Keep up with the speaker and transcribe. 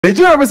Did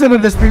you ever send a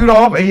dispute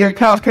off and your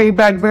accounts came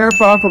back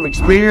verified from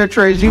Experian,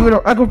 transunion,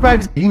 or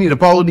equifax? You need to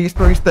follow these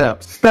 3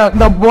 steps. Step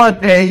number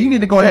 1, hey, you need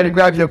to go ahead and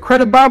grab your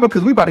credit Bible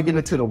because we about to get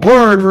into the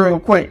word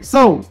real quick.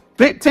 So,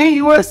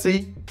 15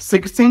 USC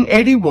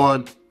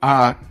 1681,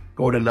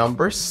 go to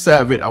number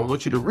 7. I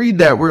want you to read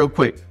that real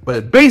quick.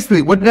 But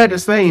basically, what that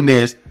is saying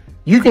is,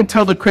 you can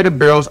tell the credit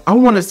bureaus, I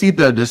want to see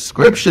the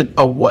description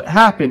of what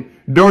happened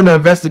during the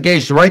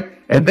investigation, right?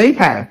 And they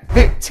have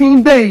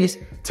 15 days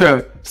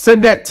to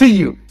send that to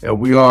you. And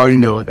we already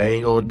know they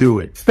ain't gonna do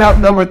it. Step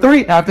number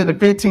 3, after the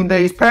 15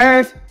 days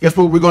pass, guess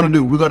what we're gonna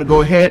do? We're gonna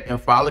go ahead and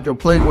file a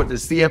complaint with the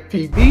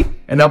CFPB,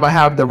 and I'm gonna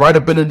have the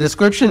write-up in the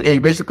description.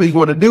 And basically what you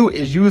wanna do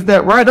is use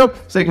that write-up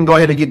so you can go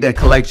ahead and get that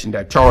collection,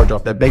 that charge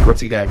off, that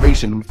bankruptcy, that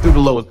eviction, student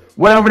loans,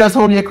 whatever that's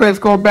holding your credit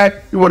score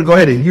back. You wanna go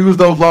ahead and use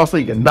those laws so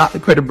you can knock the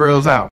credit bureaus out.